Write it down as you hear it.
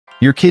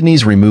Your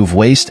kidneys remove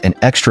waste and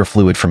extra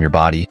fluid from your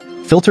body,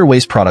 filter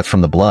waste products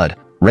from the blood,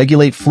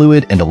 regulate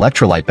fluid and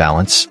electrolyte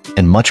balance,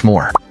 and much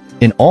more.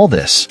 In all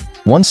this,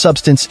 one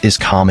substance is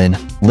common: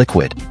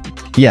 liquid.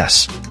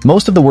 Yes,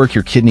 most of the work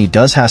your kidney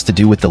does has to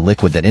do with the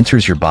liquid that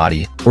enters your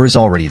body or is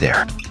already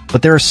there.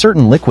 But there are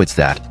certain liquids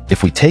that,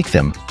 if we take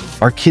them,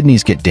 our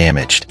kidneys get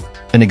damaged.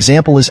 An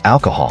example is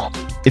alcohol.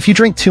 If you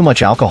drink too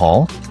much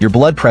alcohol, your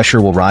blood pressure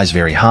will rise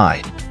very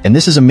high, and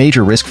this is a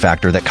major risk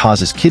factor that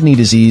causes kidney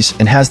disease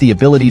and has the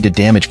ability to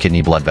damage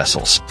kidney blood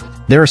vessels.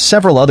 There are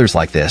several others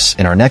like this.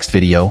 In our next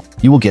video,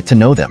 you will get to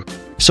know them.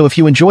 So if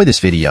you enjoy this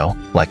video,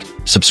 like,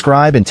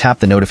 subscribe and tap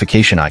the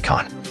notification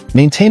icon.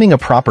 Maintaining a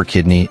proper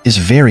kidney is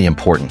very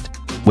important.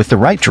 With the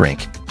right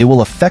drink, it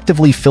will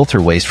effectively filter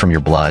waste from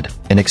your blood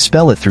and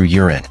expel it through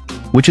urine,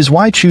 which is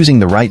why choosing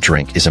the right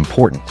drink is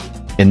important.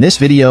 In this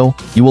video,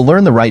 you will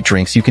learn the right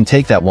drinks you can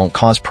take that won't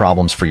cause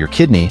problems for your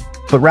kidney,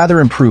 but rather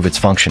improve its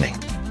functioning.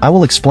 I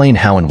will explain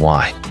how and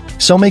why.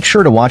 So make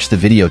sure to watch the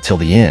video till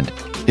the end.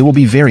 It will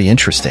be very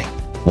interesting.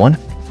 1.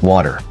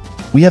 Water.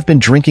 We have been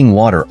drinking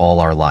water all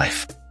our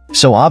life.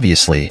 So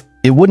obviously,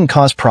 it wouldn't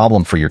cause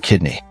problem for your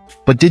kidney.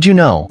 But did you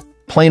know,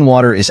 plain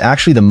water is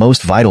actually the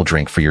most vital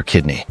drink for your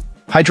kidney?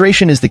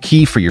 Hydration is the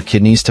key for your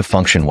kidneys to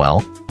function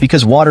well,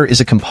 because water is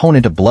a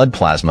component of blood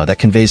plasma that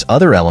conveys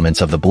other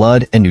elements of the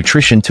blood and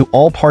nutrition to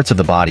all parts of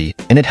the body,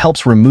 and it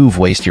helps remove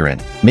waste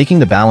urine, making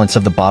the balance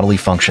of the bodily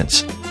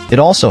functions. It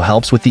also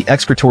helps with the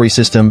excretory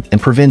system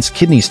and prevents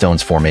kidney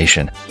stones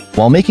formation,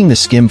 while making the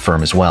skin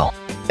firm as well.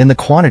 And the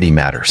quantity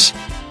matters.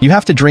 You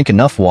have to drink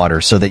enough water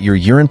so that your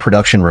urine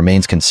production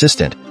remains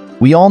consistent.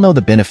 We all know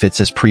the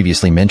benefits as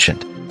previously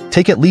mentioned.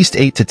 Take at least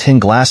 8 to 10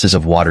 glasses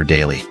of water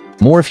daily.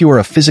 More if you are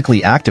a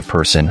physically active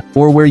person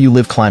or where you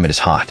live climate is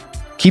hot.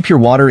 Keep your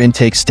water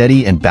intake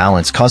steady and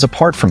balanced, cause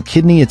apart from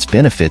kidney its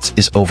benefits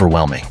is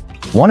overwhelming.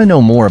 Want to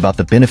know more about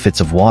the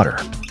benefits of water?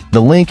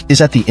 The link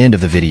is at the end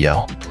of the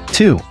video.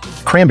 2.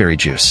 Cranberry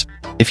juice.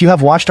 If you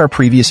have watched our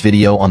previous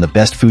video on the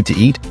best food to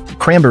eat,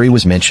 cranberry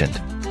was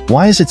mentioned.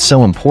 Why is it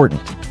so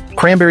important?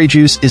 Cranberry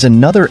juice is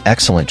another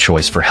excellent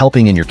choice for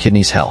helping in your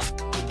kidney's health.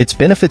 Its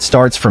benefit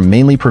starts from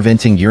mainly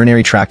preventing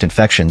urinary tract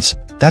infections,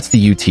 that's the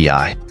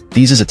UTI.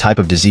 This is a type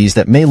of disease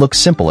that may look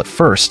simple at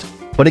first,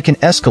 but it can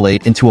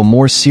escalate into a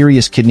more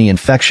serious kidney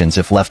infections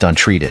if left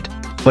untreated.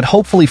 But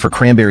hopefully for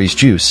cranberries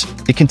juice,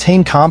 it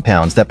contains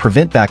compounds that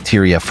prevent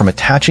bacteria from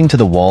attaching to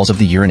the walls of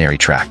the urinary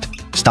tract,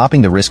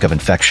 stopping the risk of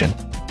infection.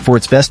 For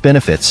its best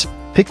benefits,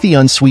 pick the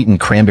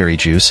unsweetened cranberry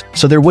juice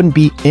so there wouldn't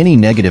be any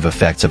negative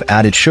effects of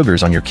added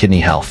sugars on your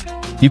kidney health.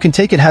 You can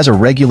take it as a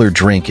regular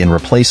drink in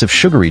replace of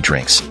sugary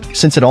drinks,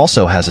 since it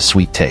also has a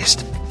sweet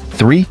taste.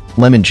 3.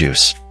 Lemon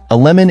juice. A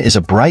lemon is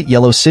a bright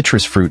yellow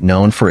citrus fruit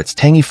known for its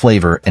tangy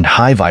flavor and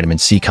high vitamin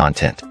C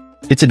content.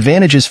 Its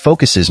advantages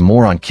focuses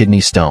more on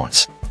kidney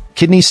stones.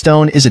 Kidney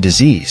stone is a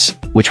disease,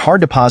 which hard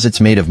deposits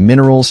made of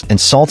minerals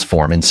and salts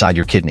form inside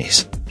your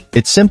kidneys.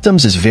 Its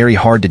symptoms is very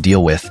hard to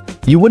deal with.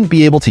 You wouldn't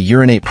be able to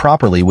urinate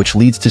properly, which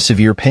leads to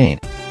severe pain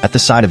at the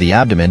side of the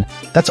abdomen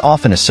that's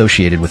often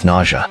associated with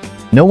nausea.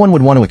 No one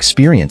would want to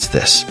experience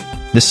this.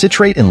 The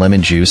citrate in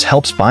lemon juice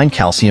helps bind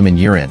calcium in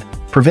urine,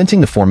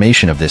 preventing the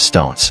formation of these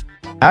stones.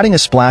 Adding a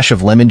splash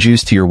of lemon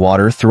juice to your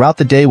water throughout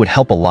the day would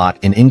help a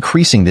lot in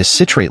increasing this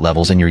citrate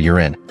levels in your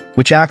urine,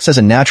 which acts as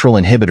a natural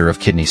inhibitor of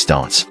kidney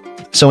stones.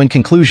 So in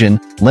conclusion,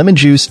 lemon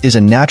juice is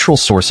a natural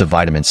source of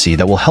vitamin C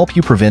that will help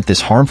you prevent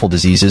this harmful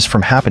diseases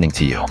from happening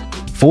to you.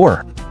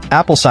 4.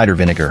 Apple cider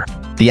vinegar.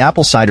 The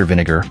apple cider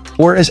vinegar,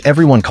 or as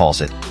everyone calls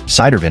it,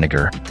 cider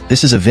vinegar,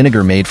 this is a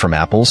vinegar made from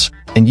apples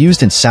and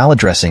used in salad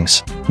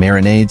dressings,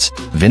 marinades,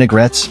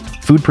 vinaigrettes,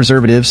 food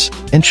preservatives,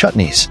 and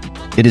chutneys.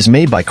 It is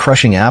made by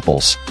crushing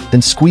apples,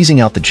 then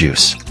squeezing out the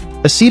juice.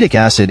 Acetic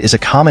acid is a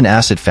common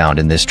acid found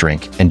in this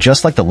drink, and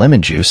just like the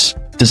lemon juice,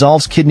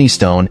 dissolves kidney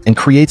stone and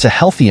creates a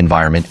healthy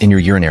environment in your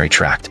urinary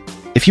tract.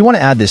 If you want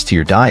to add this to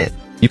your diet,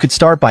 you could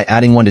start by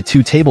adding 1 to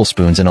 2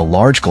 tablespoons in a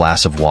large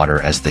glass of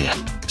water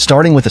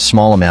starting with a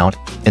small amount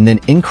and then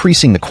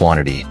increasing the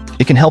quantity.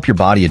 It can help your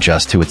body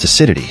adjust to its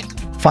acidity.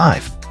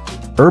 5.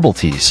 Herbal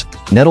teas.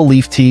 Nettle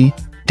leaf tea,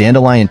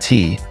 dandelion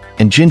tea,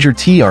 and ginger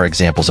tea are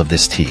examples of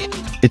this tea.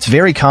 It's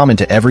very common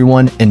to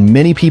everyone, and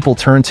many people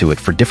turn to it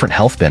for different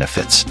health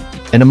benefits.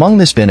 And among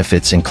these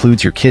benefits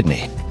includes your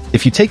kidney.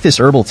 If you take this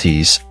herbal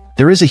teas,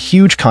 there is a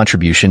huge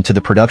contribution to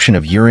the production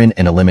of urine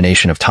and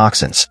elimination of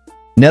toxins.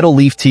 Nettle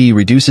leaf tea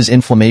reduces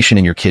inflammation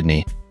in your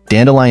kidney.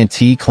 Dandelion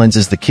tea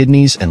cleanses the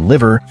kidneys and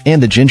liver,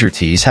 and the ginger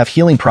teas have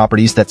healing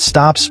properties that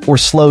stops or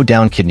slow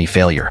down kidney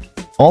failure.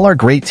 All are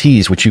great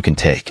teas which you can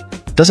take.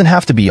 Doesn't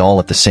have to be all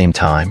at the same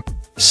time.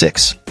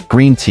 6.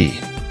 Green tea.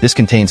 This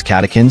contains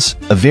catechins,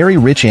 a very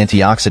rich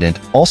antioxidant,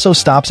 also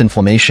stops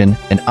inflammation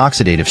and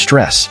oxidative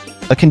stress,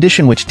 a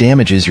condition which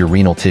damages your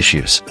renal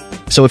tissues.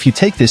 So if you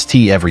take this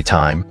tea every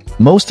time,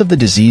 most of the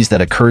disease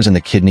that occurs in the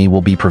kidney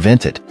will be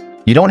prevented.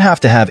 You don't have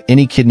to have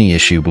any kidney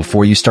issue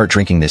before you start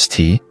drinking this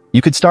tea.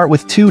 You could start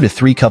with 2 to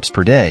 3 cups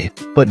per day,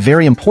 but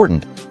very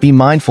important, be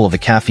mindful of the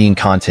caffeine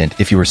content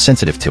if you are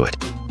sensitive to it.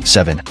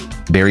 7.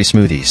 Berry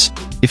smoothies.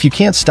 If you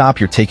can't stop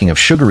your taking of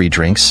sugary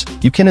drinks,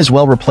 you can as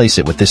well replace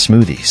it with this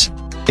smoothies.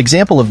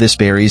 Example of this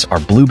berries are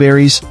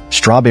blueberries,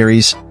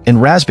 strawberries, and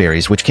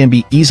raspberries, which can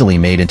be easily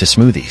made into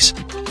smoothies.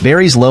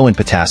 Berries low in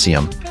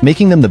potassium,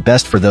 making them the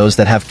best for those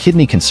that have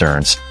kidney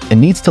concerns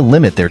and needs to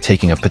limit their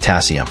taking of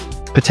potassium.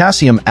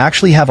 Potassium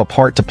actually have a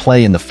part to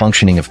play in the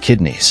functioning of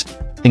kidneys,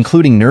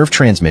 including nerve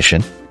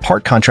transmission,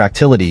 heart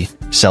contractility,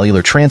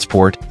 cellular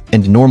transport,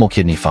 and normal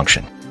kidney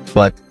function.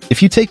 But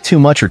if you take too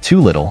much or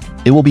too little,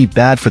 it will be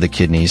bad for the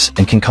kidneys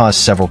and can cause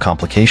several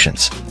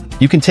complications.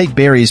 You can take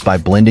berries by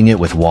blending it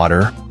with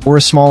water or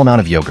a small amount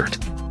of yogurt.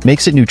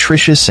 Makes it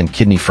nutritious and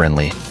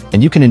kidney-friendly,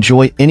 and you can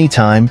enjoy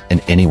anytime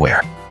and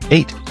anywhere.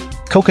 8.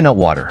 Coconut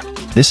water.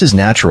 This is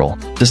natural,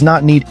 does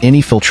not need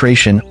any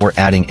filtration or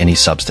adding any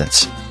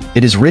substance.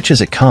 It is rich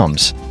as it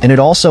comes, and it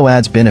also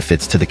adds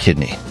benefits to the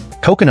kidney.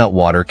 Coconut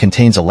water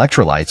contains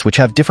electrolytes which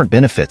have different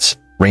benefits,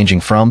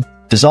 ranging from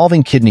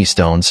dissolving kidney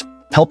stones,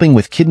 helping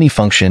with kidney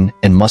function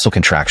and muscle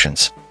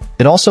contractions.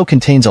 It also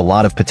contains a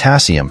lot of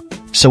potassium,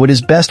 so it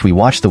is best we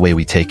watch the way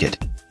we take it.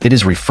 It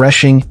is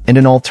refreshing and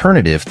an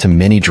alternative to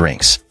many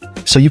drinks,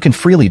 so you can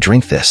freely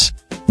drink this.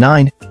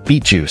 9.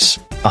 Beet juice.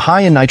 A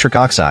high in nitric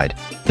oxide,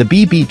 the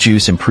beet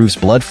juice improves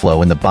blood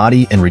flow in the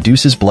body and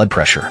reduces blood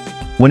pressure.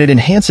 When it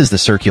enhances the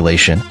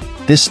circulation,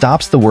 this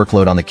stops the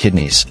workload on the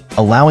kidneys,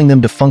 allowing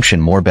them to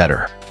function more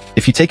better.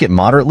 If you take it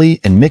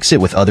moderately and mix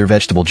it with other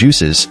vegetable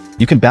juices,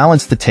 you can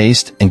balance the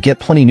taste and get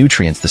plenty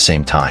nutrients at the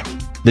same time.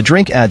 The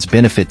drink adds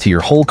benefit to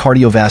your whole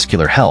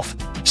cardiovascular health,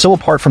 so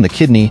apart from the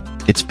kidney,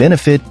 its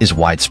benefit is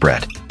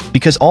widespread.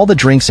 Because all the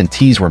drinks and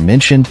teas were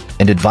mentioned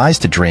and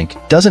advised to drink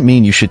doesn't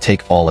mean you should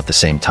take all at the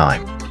same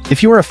time.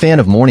 If you are a fan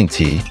of morning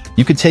tea,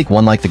 you could take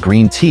one like the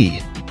green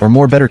tea, or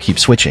more better keep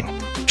switching.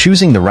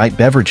 Choosing the right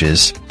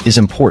beverages is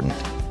important,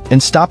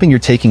 and stopping your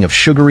taking of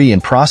sugary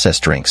and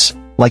processed drinks,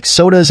 like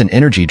sodas and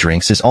energy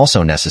drinks, is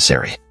also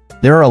necessary.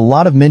 There are a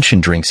lot of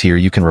mentioned drinks here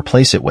you can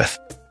replace it with.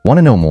 Want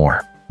to know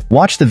more?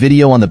 Watch the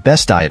video on the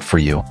best diet for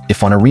you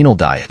if on a renal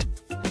diet.